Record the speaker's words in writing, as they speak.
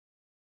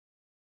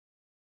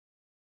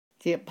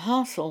The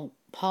Apostle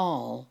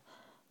Paul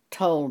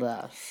told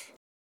us,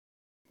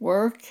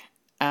 "Work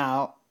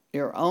out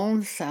your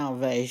own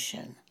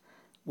salvation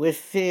with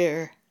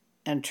fear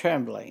and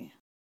trembling."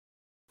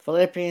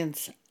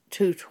 Philippians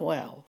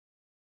 2:12.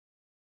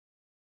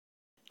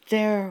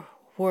 There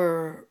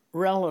were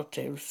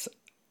relatives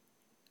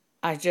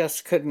I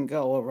just couldn't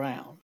go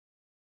around.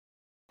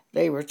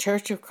 They were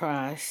Church of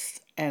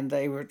Christ, and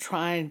they were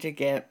trying to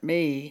get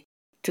me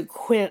to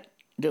quit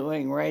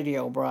doing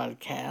radio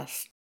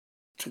broadcasts,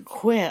 to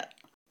quit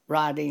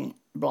writing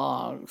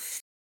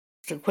blogs,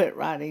 to quit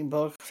writing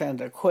books, and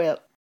to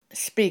quit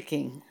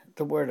speaking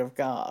the Word of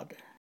God,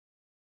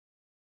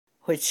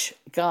 which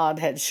God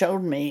had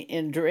shown me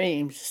in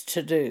dreams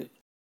to do.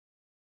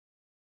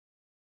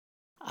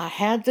 I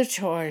had the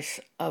choice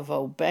of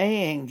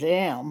obeying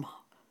them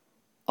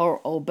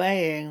or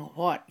obeying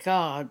what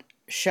God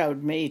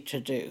showed me to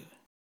do.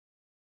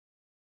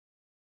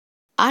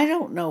 I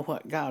don't know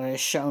what God has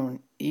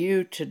shown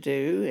you to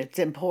do. It's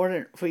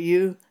important for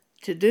you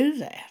to do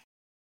that.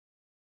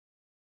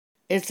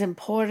 It's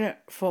important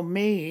for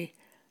me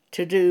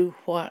to do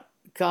what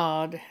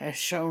God has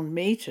shown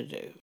me to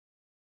do.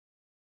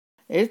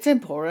 It's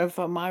important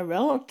for my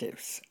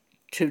relatives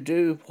to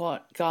do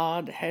what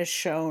God has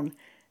shown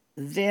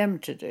them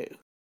to do.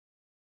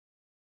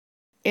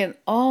 In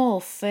all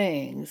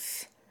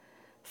things,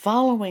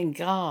 following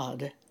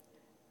God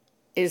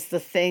is the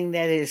thing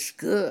that is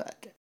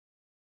good.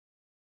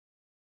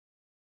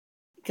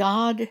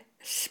 God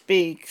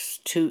speaks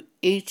to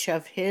each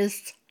of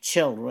His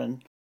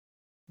children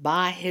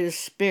by His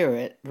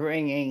Spirit,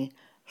 bringing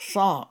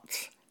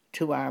thoughts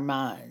to our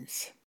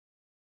minds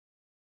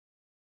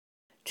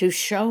to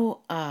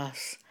show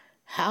us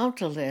how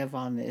to live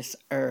on this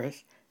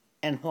earth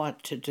and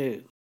what to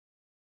do.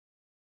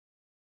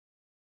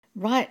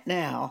 Right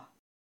now,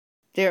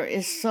 there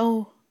is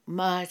so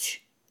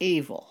much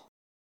evil.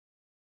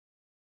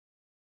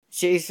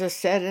 Jesus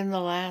said in the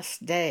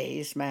last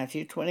days,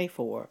 Matthew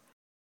 24,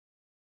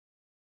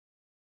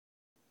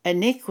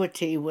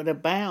 iniquity would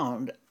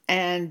abound,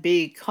 and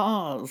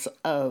because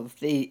of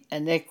the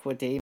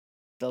iniquity,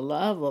 the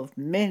love of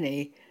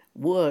many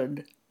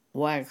would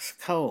wax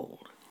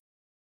cold.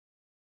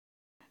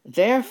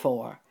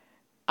 Therefore,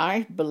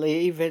 I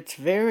believe it's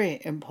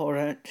very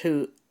important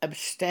to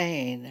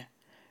abstain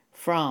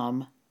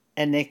from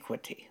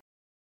iniquity.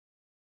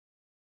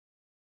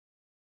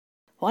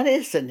 What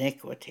is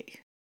iniquity?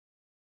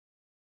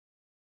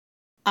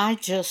 I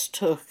just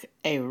took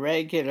a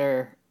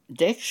regular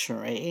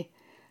dictionary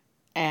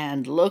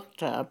and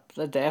looked up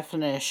the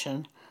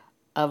definition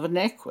of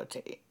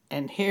iniquity,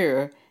 and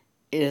here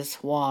is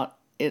what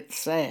it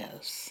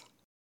says.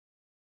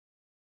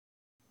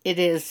 It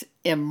is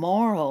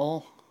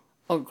immoral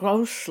or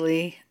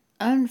grossly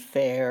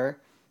unfair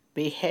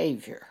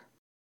behavior.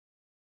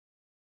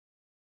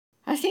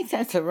 I think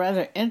that's a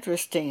rather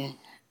interesting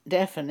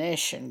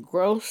definition,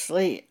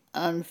 grossly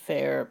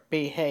unfair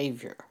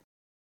behavior.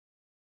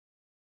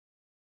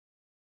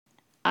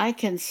 I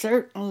can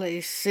certainly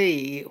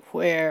see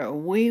where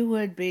we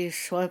would be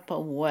swept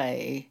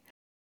away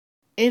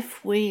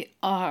if we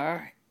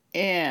are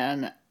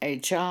in a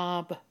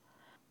job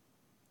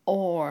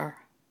or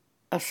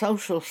a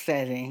social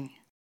setting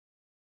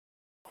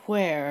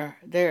where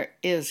there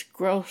is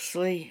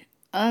grossly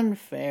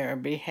unfair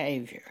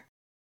behavior.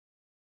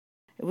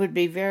 It would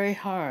be very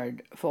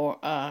hard for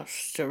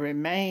us to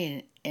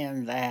remain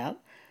in that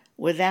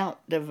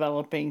without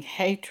developing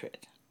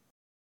hatred.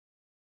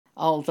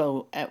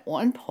 Although at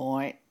one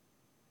point,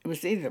 it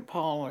was either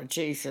Paul or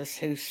Jesus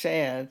who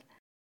said,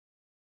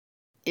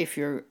 if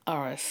you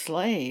are a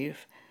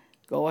slave,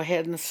 go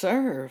ahead and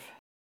serve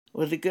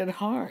with a good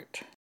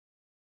heart.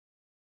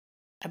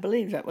 I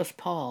believe that was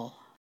Paul.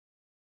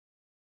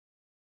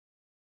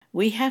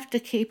 We have to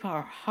keep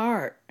our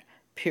heart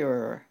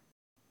pure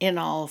in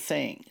all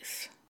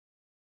things.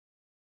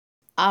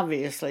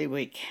 Obviously,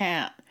 we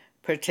can't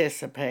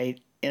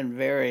participate in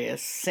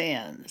various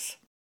sins.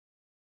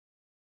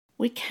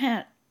 We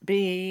can't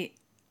be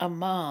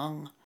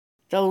among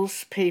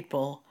those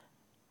people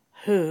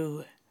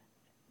who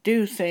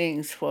do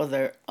things for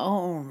their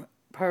own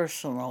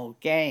personal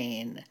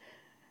gain,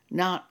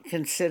 not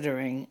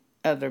considering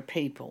other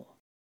people.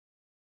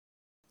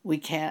 We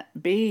can't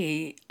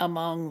be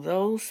among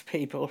those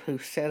people who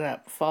set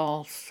up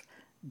false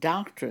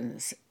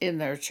doctrines in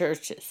their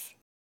churches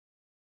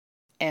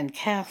and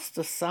cast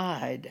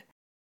aside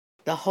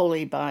the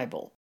Holy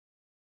Bible,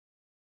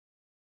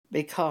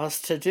 because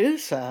to do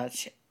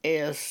such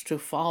is to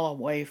fall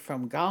away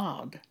from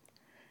God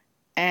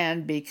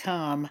and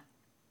become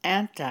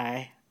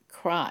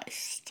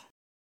anti-Christ.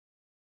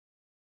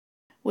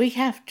 We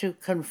have to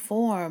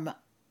conform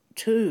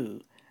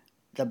to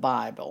the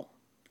Bible,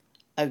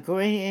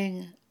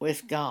 agreeing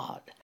with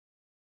God.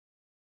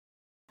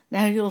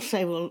 Now you'll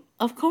say, well,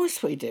 of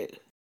course we do.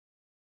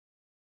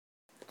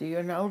 Do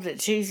you know that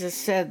Jesus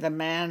said the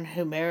man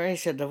who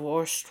marries a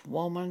divorced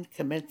woman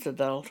commits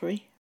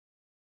adultery?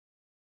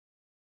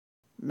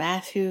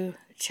 Matthew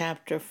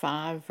chapter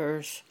 5,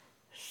 verse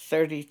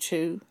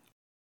 32.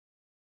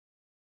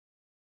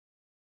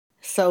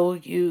 So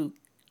you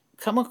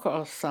come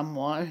across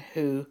someone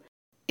who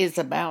is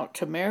about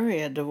to marry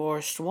a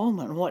divorced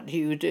woman. What do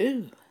you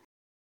do?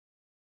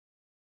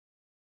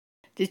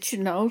 Did you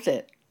know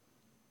that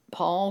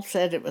Paul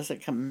said it was a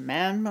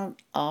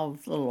commandment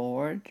of the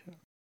Lord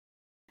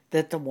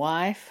that the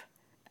wife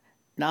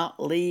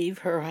not leave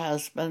her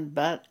husband,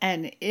 but,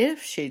 and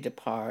if she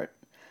depart,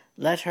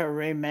 let her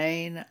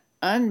remain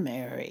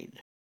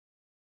unmarried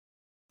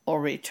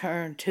or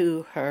return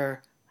to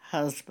her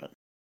husband?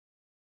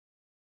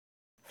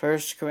 1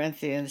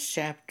 Corinthians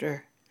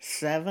chapter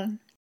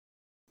 7,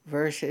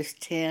 verses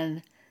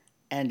 10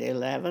 and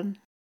 11.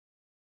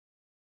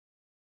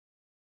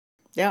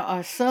 There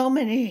are so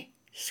many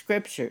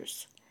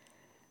scriptures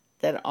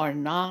that are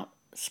not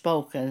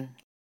spoken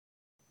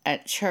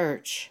at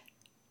church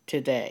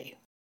today.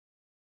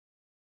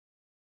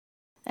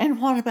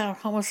 And what about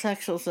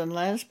homosexuals and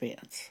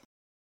lesbians?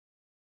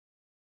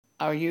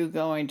 Are you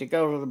going to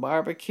go to the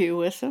barbecue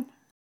with them?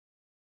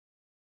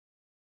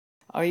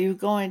 Are you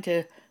going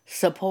to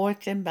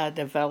support them by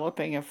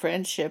developing a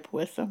friendship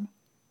with them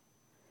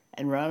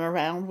and run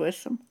around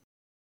with them?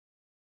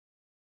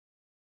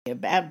 A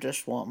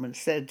Baptist woman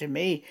said to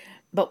me,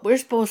 "But we're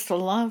supposed to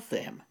love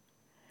them."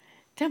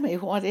 Tell me,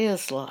 what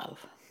is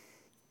love?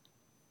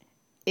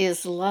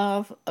 Is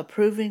love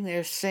approving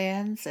their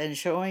sins and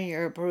showing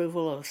your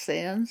approval of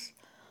sins?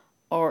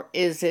 Or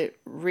is it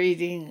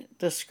reading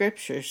the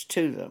scriptures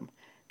to them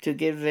to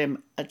give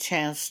them a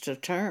chance to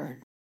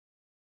turn?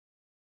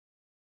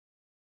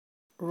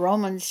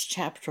 Romans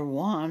chapter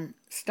 1,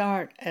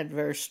 start at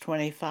verse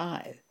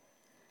 25.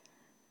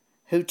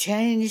 Who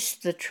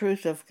changed the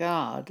truth of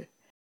God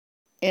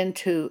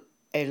into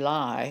a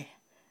lie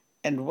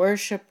and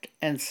worshipped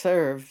and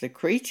served the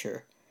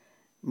creature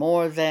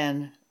more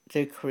than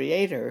the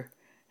Creator,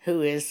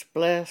 who is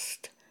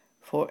blessed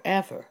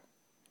forever.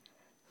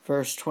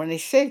 Verse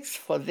 26,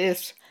 for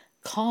this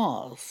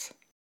cause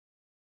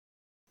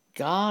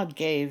God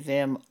gave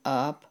them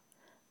up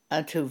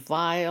unto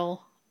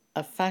vile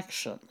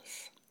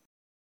affections.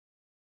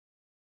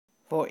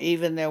 For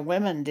even their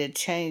women did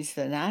change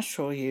the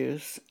natural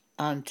use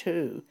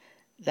unto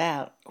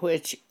that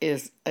which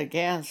is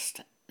against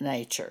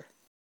nature.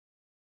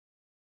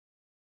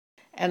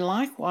 And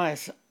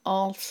likewise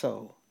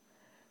also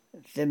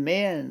the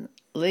men,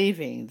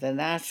 leaving the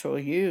natural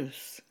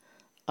use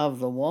of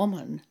the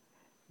woman,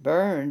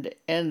 burned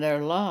in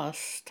their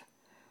lust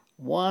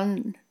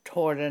one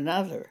toward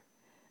another,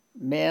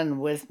 men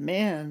with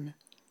men,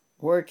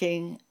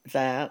 working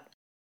that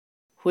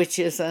which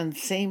is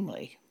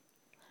unseemly,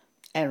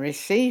 and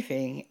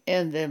receiving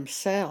in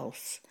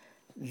themselves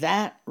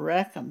that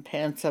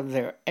recompense of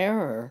their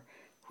error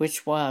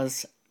which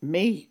was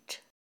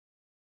meet.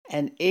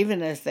 And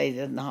even as they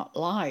did not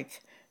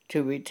like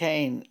to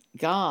retain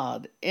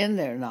God in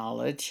their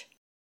knowledge,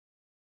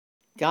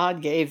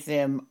 God gave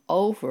them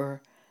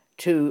over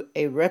to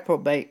a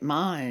reprobate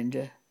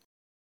mind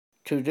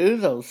to do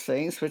those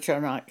things which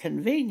are not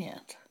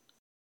convenient.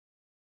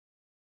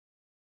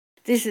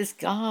 This is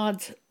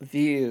God's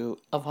view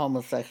of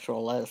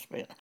homosexual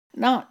lesbian.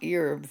 Not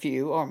your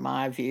view or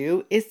my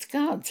view, it's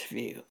God's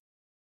view.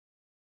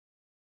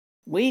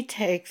 We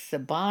take the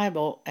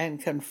Bible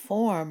and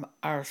conform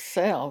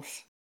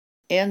ourselves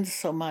in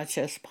so much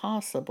as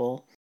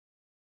possible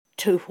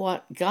to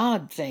what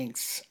God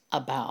thinks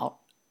about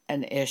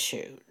an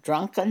issue.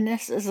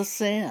 Drunkenness is a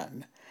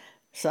sin.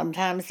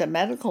 Sometimes the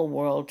medical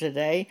world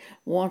today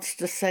wants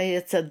to say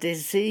it's a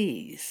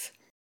disease,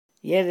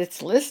 yet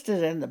it's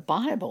listed in the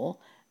Bible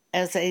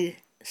as a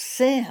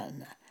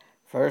sin.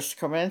 1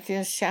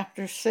 Corinthians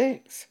chapter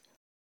 6.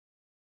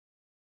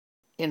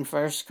 In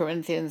 1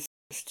 Corinthians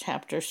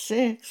chapter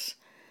 6,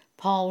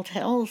 Paul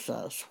tells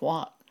us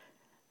what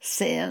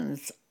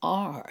sins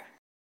are.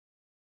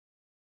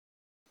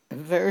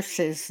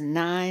 Verses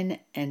 9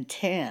 and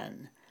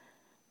 10.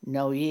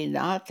 Know ye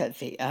not that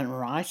the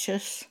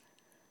unrighteous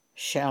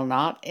shall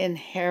not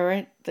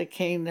inherit the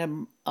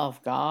kingdom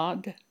of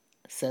God,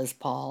 says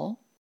Paul.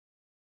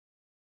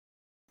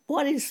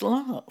 What is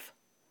love?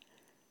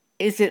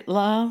 Is it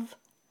love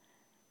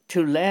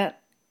to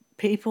let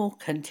people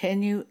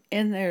continue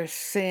in their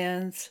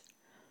sins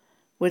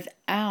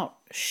without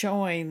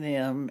showing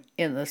them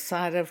in the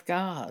sight of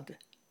God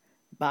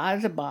by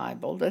the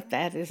Bible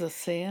that is a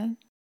sin?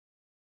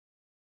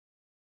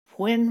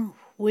 When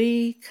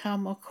we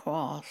come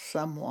across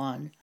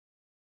someone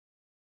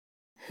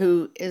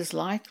who is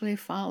likely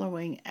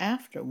following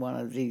after one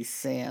of these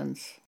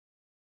sins,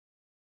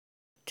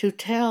 to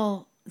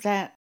tell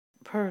that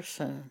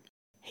person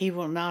he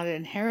will not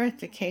inherit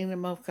the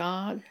kingdom of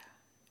God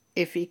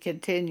if he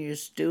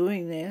continues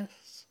doing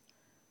this,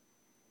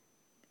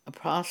 a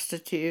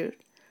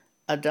prostitute,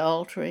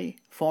 adultery,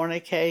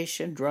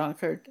 fornication,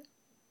 drunkard,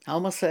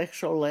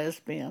 homosexual,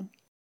 lesbian.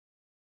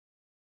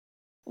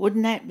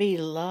 Wouldn't that be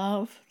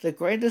love? The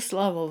greatest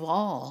love of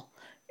all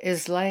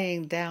is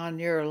laying down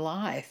your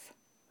life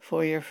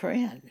for your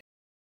friend.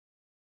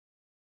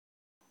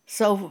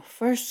 So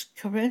 1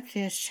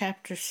 Corinthians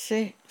chapter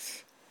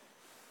 6,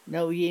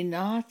 know ye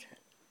not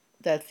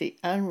that the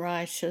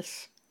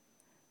unrighteous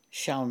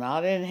shall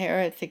not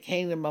inherit the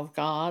kingdom of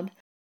God.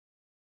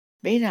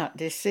 Be not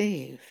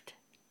deceived,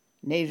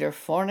 neither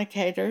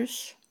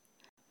fornicators,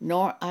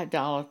 nor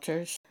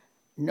idolaters,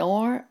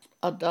 nor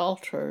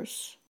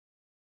adulterers,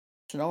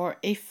 nor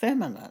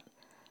effeminate,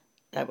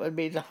 that would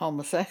be the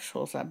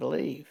homosexuals, I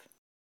believe,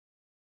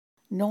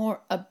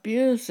 nor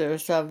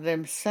abusers of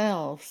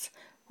themselves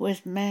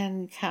with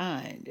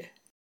mankind.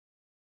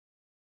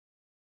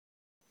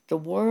 The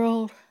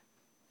world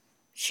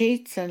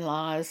cheats and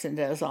lies and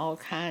does all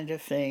kinds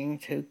of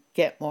things to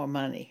get more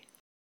money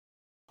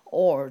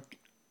or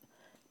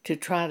to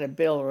try to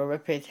build a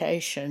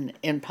reputation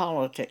in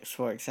politics,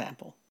 for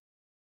example.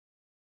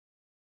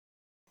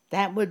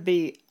 That would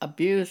be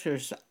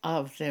abusers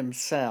of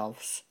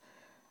themselves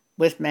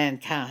with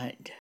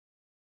mankind.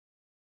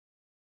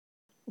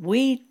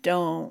 We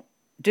don't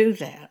do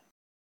that.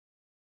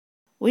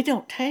 We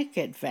don't take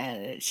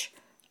advantage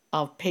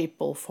of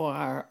people for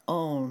our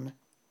own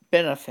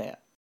benefit.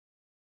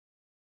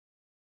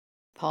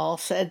 Paul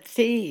said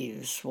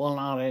thieves will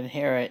not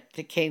inherit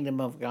the kingdom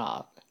of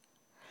God.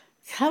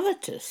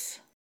 Covetous,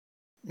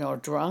 nor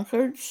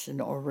drunkards,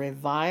 nor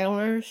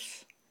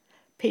revilers,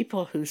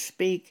 people who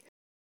speak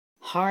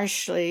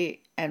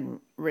harshly and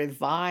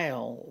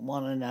revile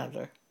one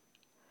another.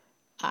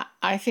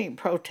 I think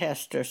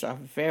protesters are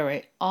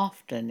very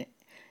often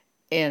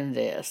in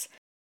this,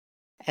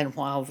 and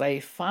while they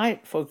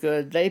fight for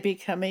good, they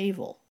become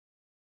evil.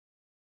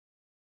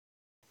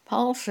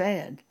 Paul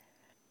said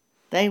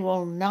they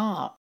will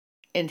not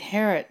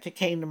inherit the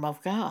kingdom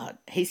of God.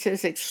 He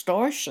says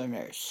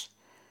extortioners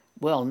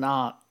will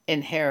not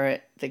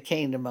inherit the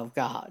kingdom of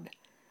God.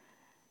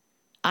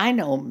 I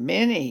know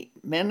many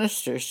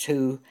ministers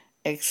who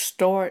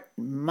extort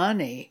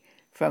money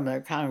from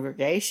their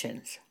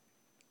congregations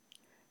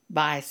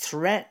by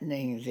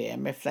threatening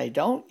them. If they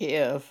don't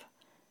give,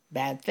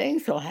 bad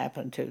things will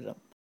happen to them.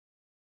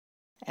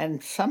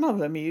 And some of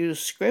them use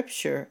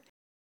Scripture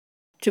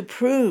to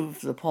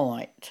prove the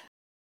point.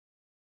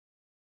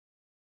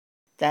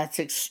 That's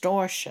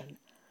extortion,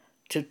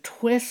 to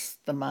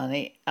twist the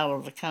money out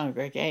of the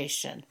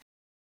congregation.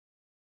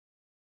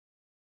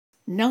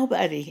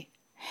 Nobody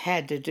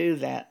had to do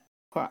that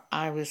where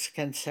I was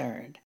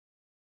concerned.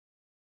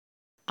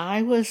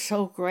 I was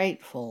so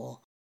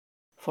grateful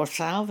for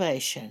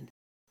salvation.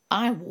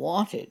 I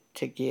wanted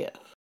to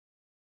give.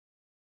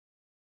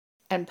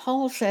 And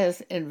Paul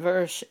says in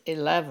verse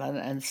 11,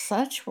 and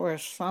such were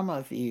some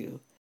of you,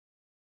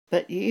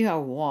 but ye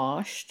are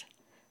washed,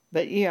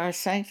 but ye are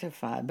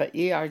sanctified, but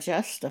ye are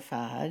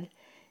justified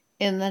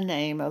in the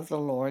name of the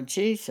Lord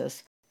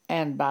Jesus,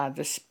 and by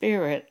the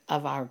Spirit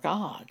of our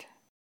God.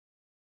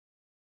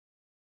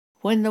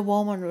 When the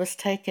woman was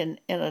taken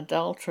in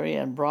adultery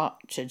and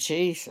brought to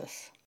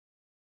Jesus,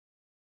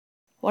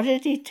 what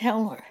did he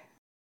tell her?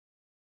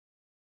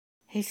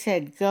 He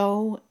said,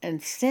 go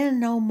and sin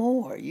no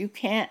more. You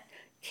can't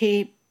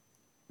keep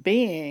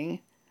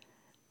being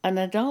an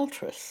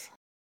adulteress.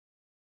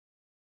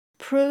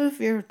 Prove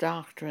your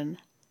doctrine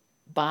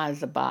by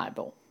the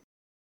Bible.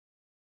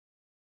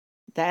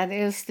 That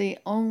is the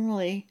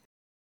only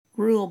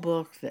rule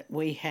book that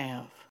we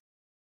have.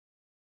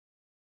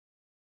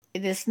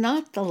 It is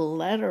not the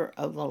letter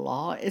of the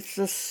law, it's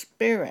the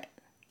Spirit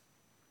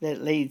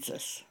that leads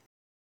us.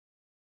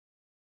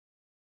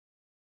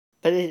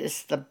 But it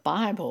is the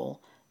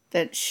Bible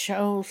that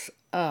shows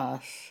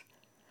us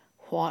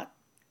what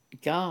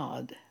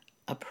God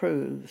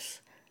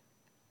approves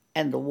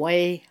and the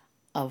way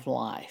of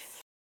life.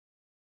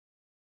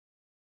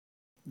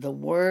 The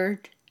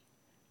Word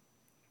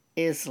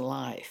is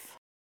life.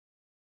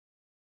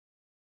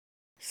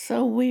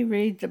 So we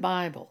read the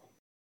Bible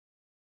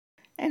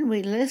and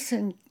we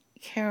listen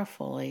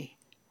carefully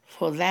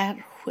for that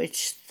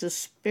which the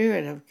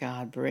Spirit of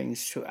God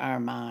brings to our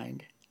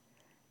mind,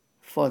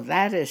 for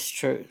that is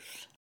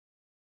truth.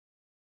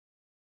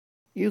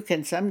 You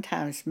can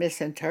sometimes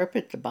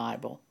misinterpret the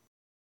Bible.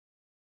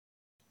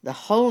 The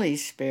Holy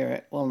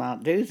Spirit will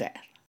not do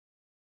that.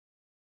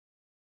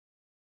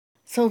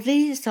 So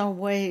these are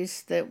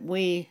ways that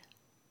we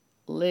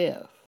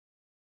live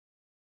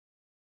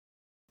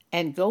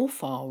and go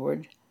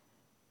forward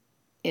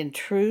in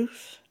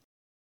truth,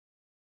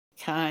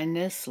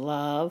 kindness,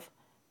 love,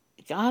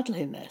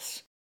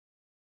 godliness.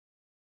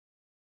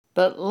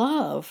 But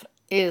love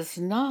is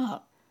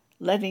not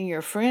letting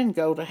your friend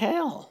go to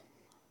hell.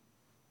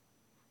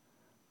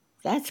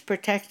 That's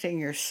protecting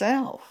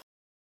yourself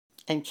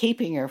and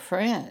keeping your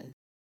friend.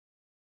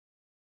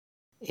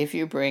 If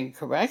you bring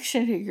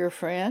correction to your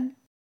friend,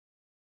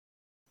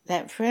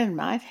 that friend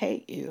might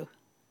hate you.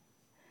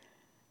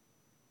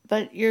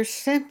 But you're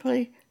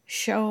simply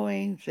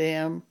showing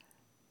them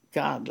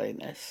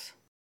godliness.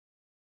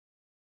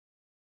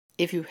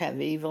 If you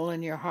have evil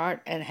in your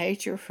heart and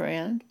hate your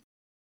friend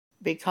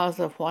because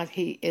of what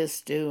he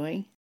is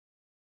doing,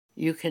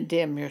 you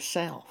condemn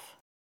yourself.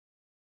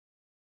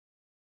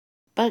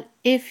 But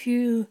if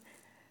you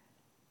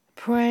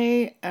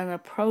pray and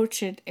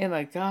approach it in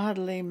a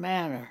godly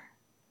manner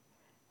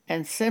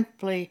and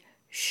simply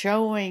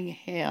showing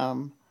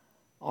him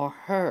or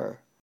her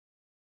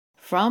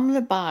from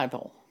the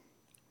Bible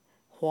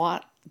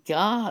what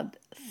God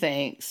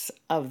thinks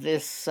of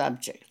this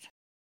subject.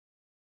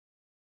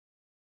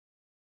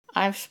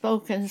 I've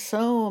spoken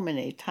so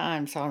many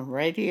times on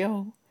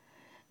radio,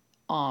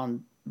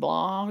 on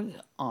blog,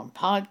 on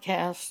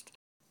podcast,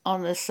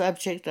 on the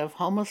subject of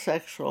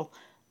homosexual,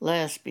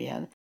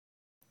 lesbian,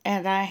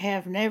 and I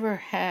have never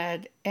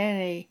had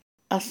any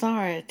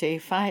authority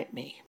fight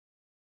me.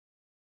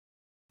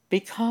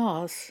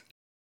 Because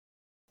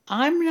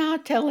I'm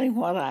not telling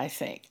what I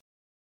think.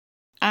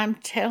 I'm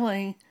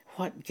telling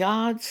what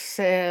God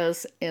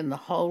says in the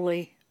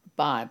Holy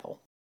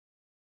Bible.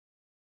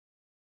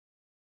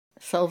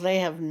 So they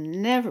have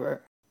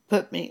never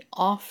put me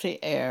off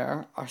the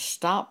air or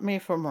stopped me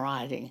from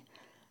writing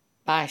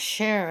by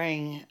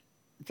sharing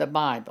the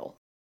Bible.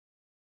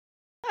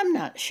 I'm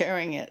not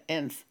sharing it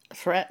in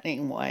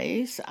threatening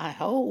ways, I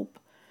hope.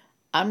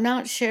 I'm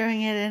not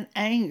sharing it in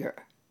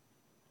anger.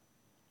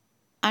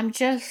 I'm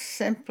just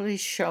simply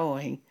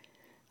showing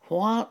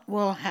what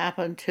will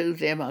happen to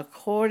them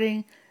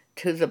according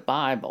to the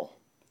Bible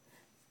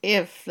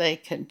if they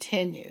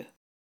continue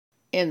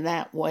in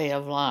that way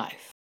of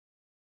life.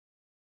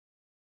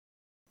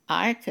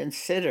 I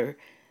consider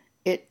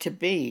it to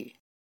be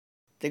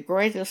the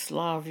greatest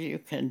love you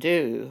can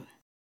do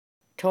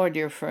toward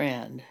your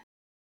friend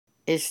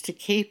is to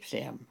keep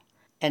them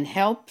and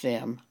help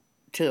them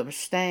to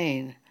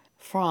abstain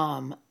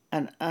from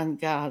an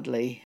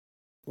ungodly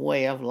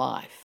way of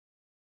life.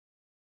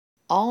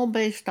 All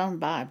based on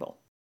Bible.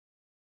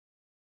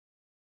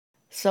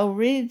 So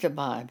read the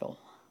Bible.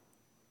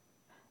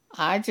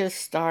 I just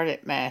start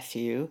at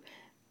Matthew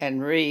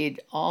and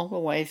read all the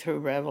way through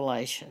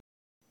Revelation.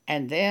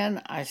 And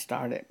then I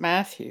start at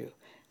Matthew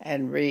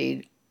and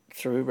read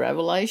through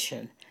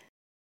Revelation,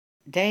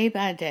 day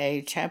by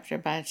day, chapter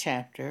by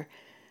chapter,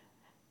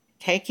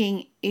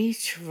 taking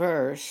each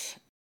verse.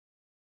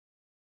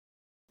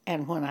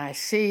 And when I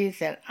see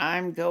that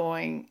I'm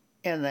going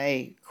in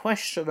a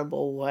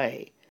questionable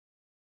way,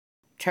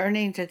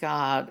 turning to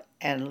God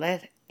and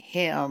let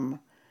Him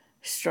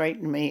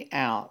straighten me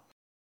out.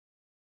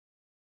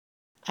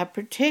 I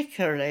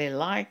particularly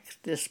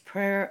like this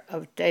prayer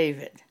of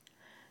David,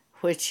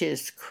 which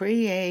is,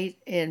 create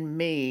in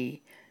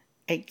me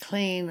a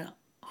clean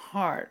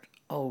heart,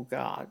 O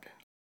God.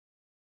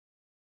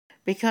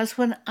 Because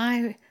when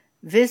I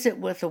visit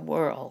with the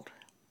world,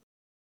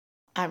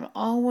 I'm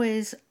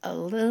always a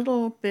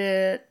little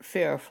bit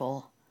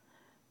fearful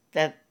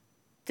that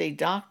the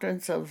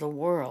doctrines of the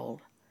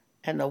world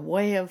and the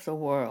way of the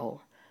world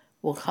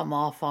will come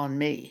off on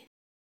me.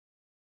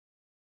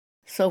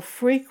 So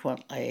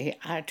frequently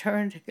I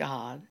turn to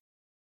God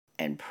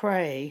and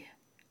pray,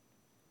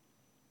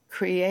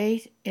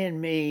 create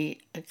in me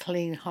a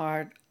clean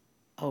heart,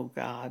 O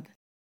God,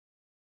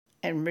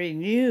 and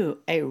renew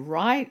a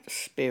right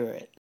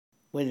spirit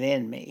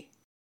within me.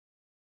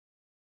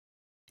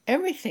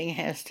 Everything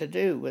has to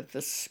do with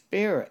the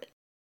spirit.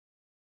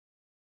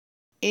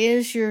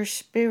 Is your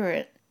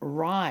spirit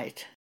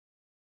right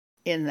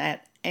in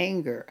that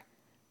anger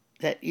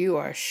that you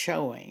are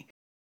showing?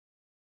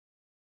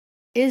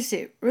 Is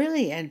it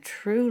really and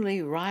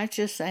truly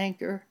righteous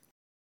anger?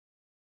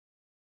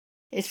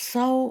 It's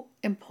so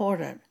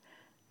important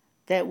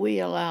that we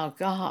allow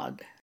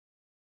God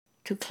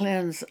to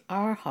cleanse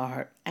our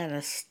heart and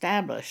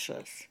establish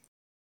us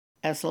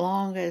as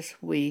long as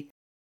we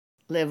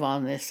live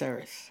on this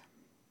earth.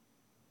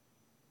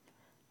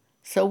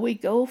 So we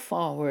go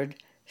forward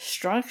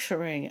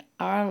structuring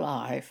our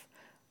life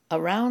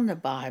around the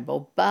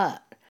Bible,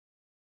 but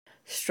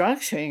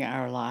structuring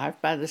our life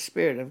by the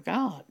Spirit of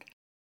God,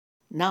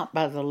 not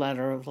by the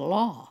letter of the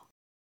law.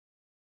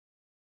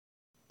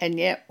 And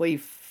yet we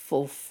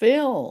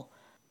fulfill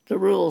the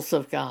rules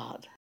of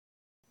God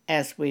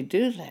as we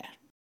do that.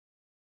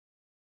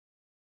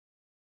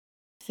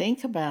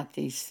 Think about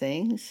these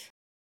things.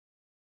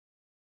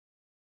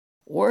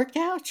 Work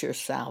out your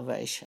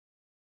salvation.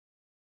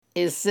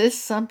 Is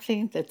this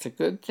something that's a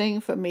good thing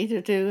for me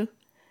to do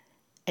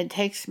and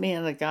takes me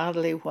in a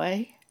godly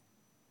way?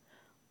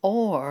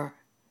 Or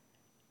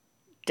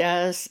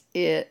does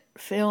it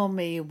fill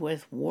me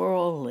with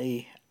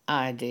worldly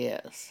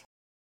ideas?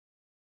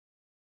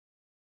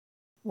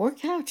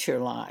 Work out your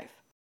life.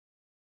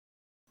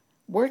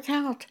 Work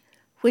out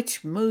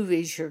which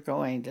movies you're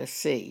going to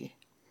see,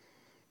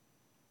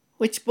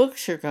 which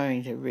books you're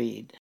going to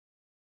read.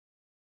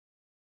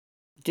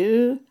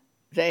 Do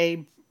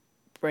they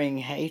bring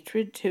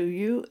hatred to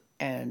you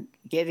and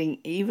getting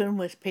even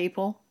with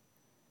people?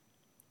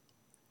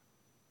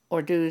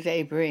 Or do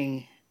they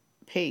bring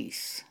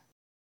peace?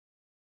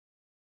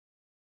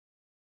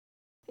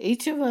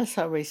 Each of us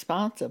are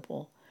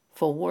responsible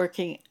for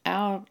working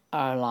out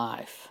our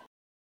life.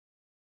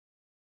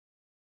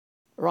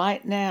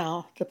 Right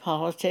now, the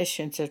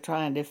politicians are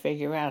trying to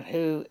figure out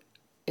who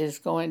is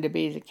going to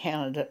be the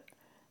candidate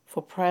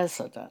for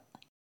president.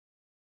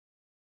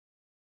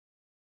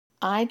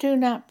 I do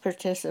not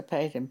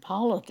participate in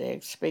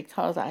politics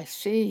because I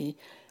see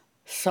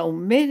so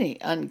many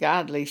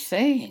ungodly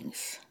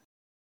things.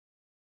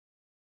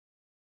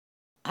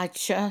 I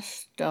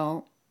just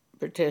don't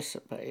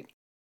participate.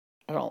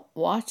 I don't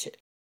watch it.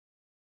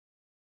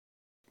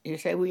 You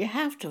say, well, you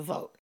have to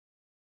vote.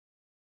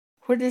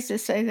 Where does it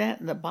say that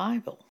in the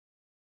Bible?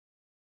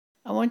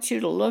 I want you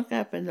to look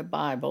up in the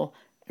Bible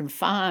and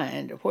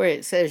find where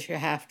it says you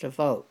have to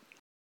vote.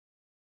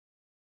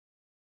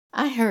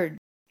 I heard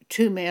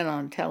two men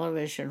on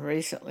television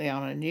recently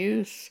on a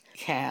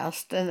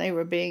newscast, and they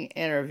were being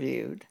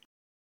interviewed.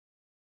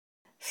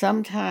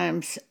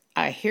 Sometimes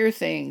I hear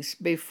things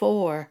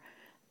before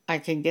I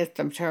can get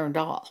them turned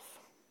off.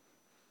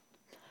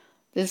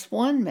 This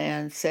one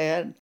man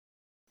said,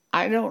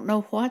 I don't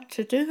know what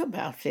to do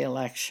about the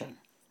election.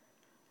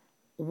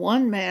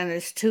 One man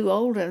is too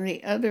old and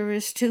the other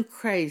is too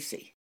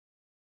crazy.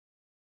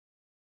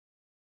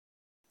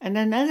 And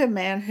another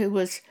man who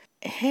was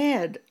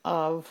head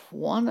of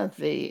one of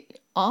the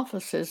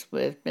offices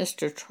with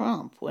Mr.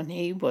 Trump when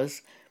he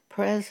was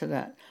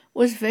president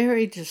was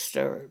very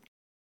disturbed.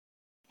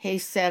 He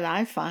said,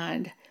 I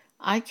find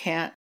I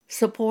can't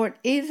support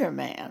either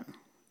man,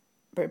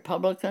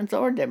 Republicans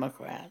or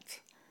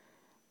Democrats.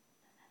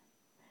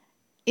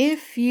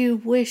 If you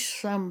wish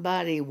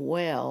somebody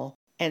well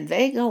and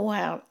they go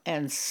out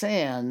and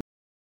sin,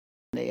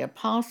 the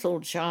Apostle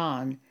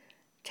John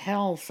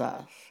tells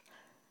us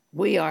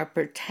we are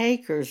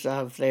partakers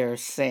of their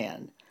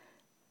sin.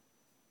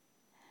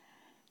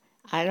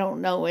 I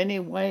don't know any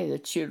way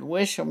that you'd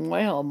wish them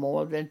well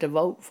more than to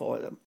vote for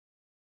them.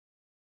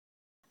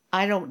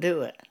 I don't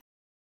do it.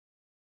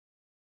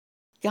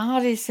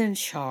 God is in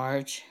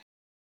charge.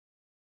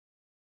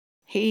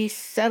 He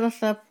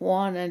setteth up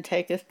one and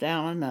taketh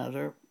down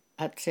another.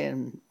 That's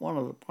in one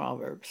of the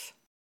Proverbs.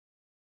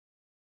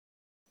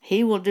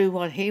 He will do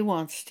what he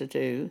wants to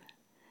do.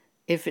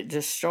 If it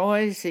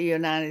destroys the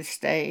United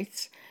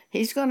States,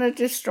 he's going to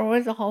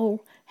destroy the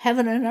whole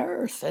heaven and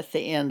earth at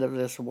the end of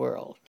this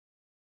world.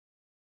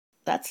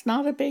 That's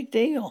not a big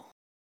deal.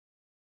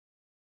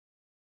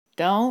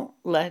 Don't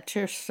let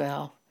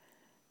yourself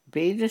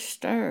be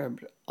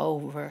disturbed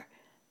over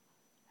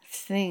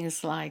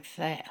things like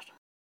that.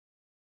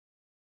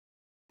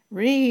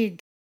 Read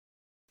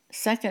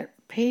 2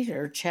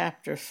 Peter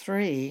chapter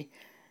 3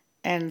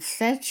 and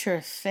set your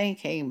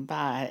thinking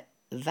by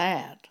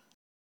that.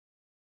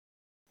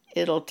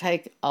 It'll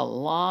take a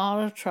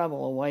lot of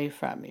trouble away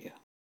from you.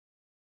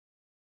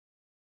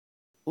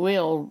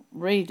 We'll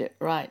read it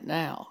right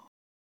now.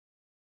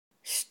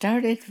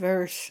 Start at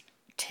verse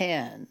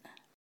 10.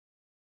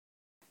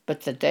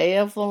 But the day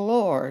of the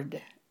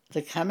Lord,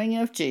 the coming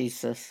of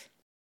Jesus,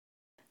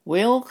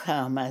 will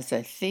come as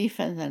a thief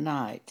in the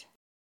night,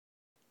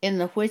 in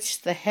the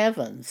which the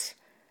heavens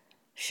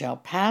shall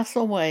pass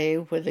away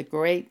with a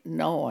great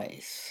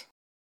noise,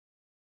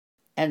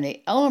 and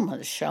the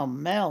elements shall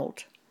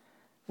melt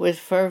with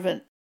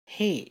fervent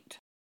heat.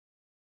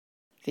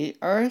 The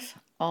earth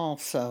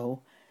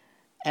also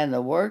and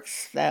the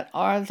works that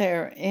are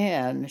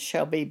therein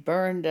shall be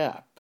burned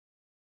up.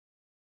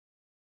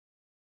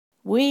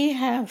 We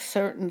have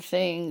certain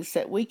things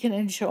that we can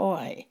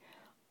enjoy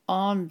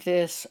on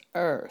this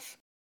earth,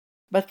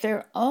 but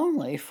they're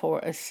only for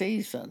a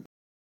season.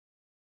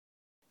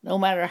 No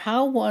matter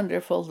how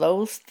wonderful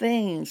those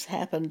things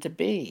happen to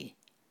be,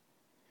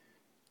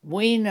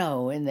 we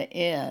know in the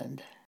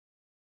end,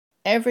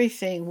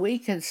 everything we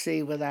can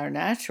see with our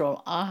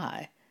natural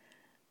eye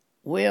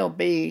will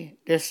be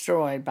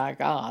destroyed by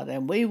God,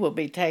 and we will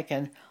be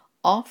taken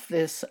off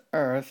this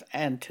earth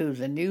and to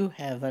the new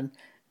heaven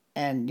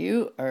and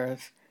new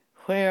earth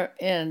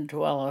wherein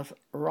dwelleth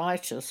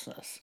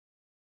righteousness.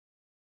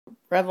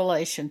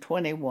 Revelation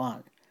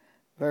 21,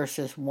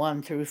 verses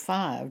 1 through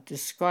 5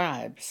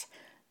 describes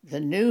the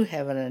new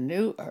heaven and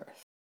new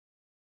earth.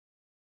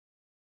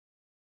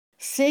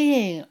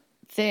 Seeing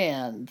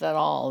then that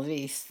all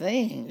these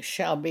things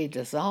shall be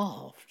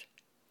dissolved,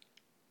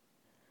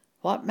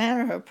 what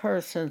manner of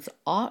persons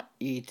ought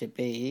ye to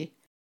be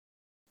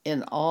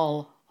in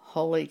all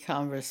holy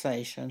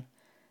conversation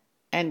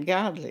and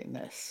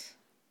godliness,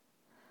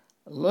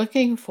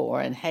 looking for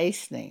and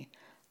hastening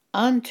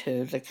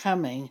unto the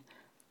coming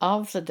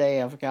of the day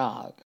of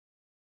God,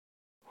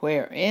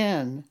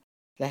 wherein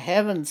the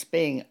heavens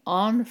being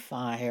on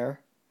fire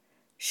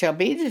shall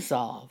be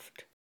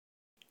dissolved,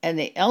 and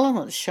the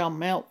elements shall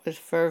melt with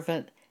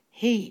fervent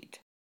heat.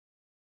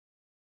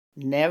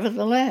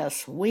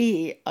 Nevertheless,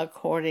 we,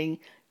 according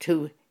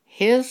to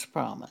his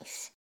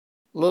promise,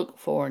 look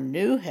for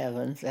new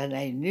heavens and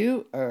a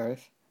new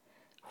earth,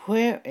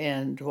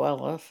 wherein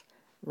dwelleth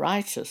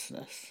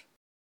righteousness.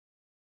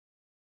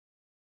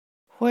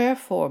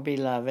 Wherefore,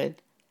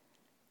 beloved,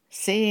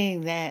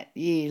 seeing that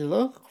ye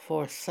look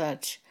for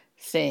such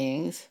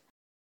things,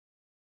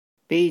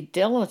 be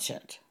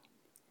diligent,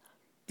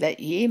 that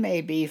ye may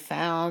be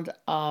found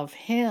of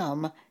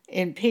him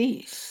in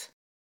peace.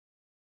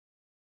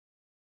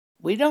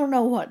 We don't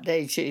know what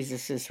day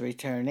Jesus is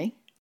returning.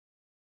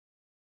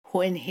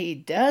 When he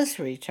does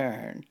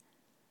return,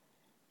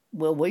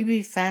 will we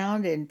be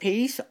found in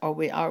peace, or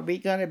are we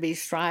going to be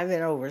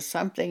striving over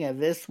something of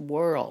this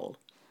world,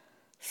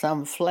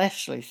 some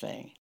fleshly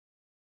thing?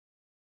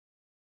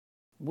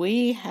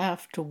 We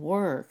have to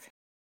work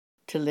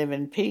to live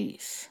in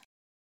peace.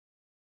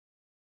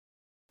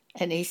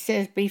 And he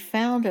says, be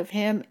found of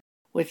him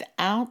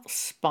without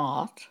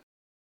spot.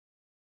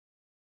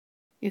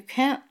 You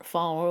can't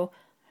follow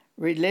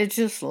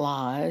religious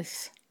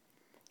lies.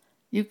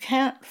 You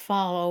can't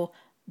follow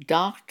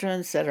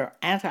doctrines that are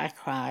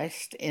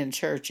antichrist in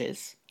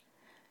churches.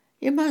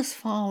 You must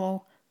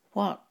follow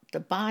what the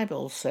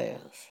Bible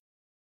says.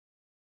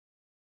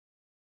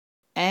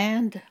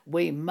 And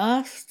we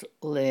must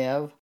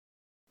live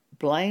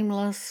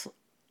blameless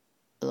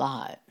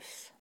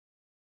lives.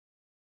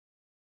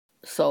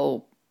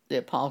 So the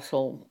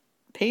Apostle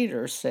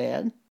Peter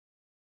said,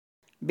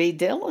 be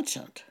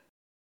diligent,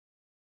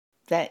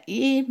 that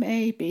ye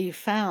may be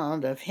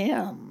found of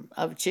him,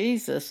 of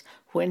Jesus,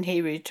 when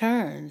he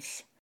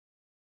returns,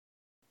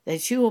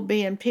 that you will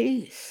be in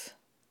peace,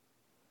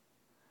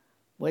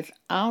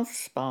 without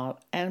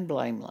spot and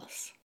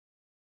blameless.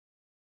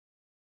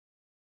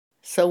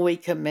 So we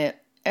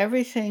commit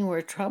everything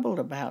we're troubled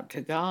about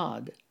to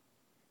God,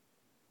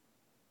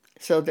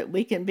 so that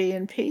we can be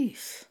in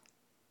peace,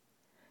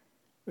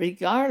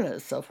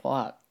 regardless of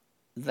what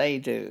they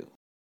do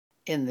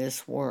in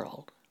this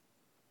world.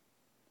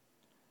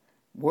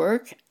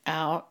 Work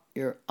out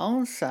your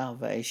own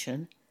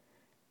salvation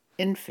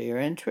in fear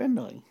and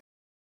trembling.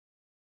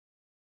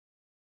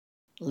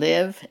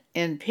 Live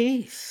in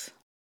peace.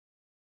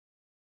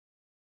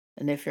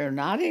 And if you're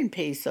not in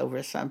peace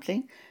over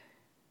something,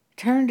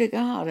 turn to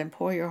God and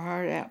pour your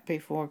heart out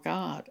before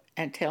God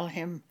and tell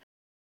him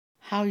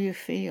how you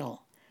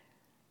feel,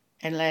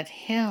 and let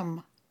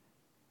him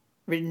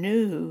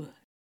renew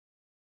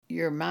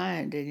your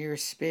mind and your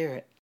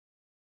spirit.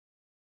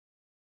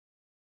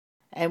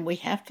 And we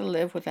have to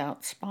live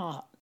without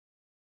spot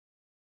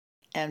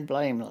and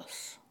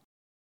blameless,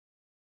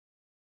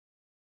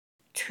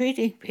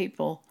 treating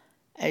people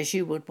as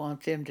you would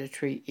want them to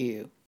treat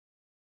you.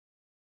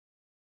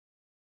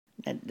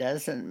 That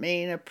doesn't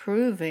mean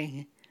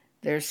approving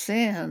their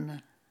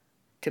sin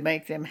to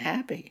make them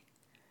happy.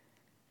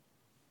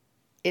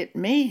 It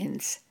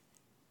means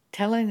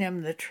telling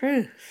them the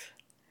truth,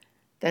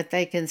 that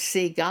they can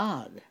see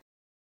God.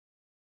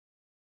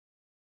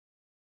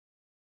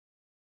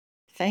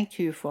 Thank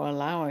you for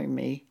allowing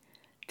me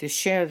to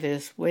share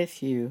this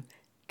with you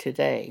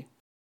today.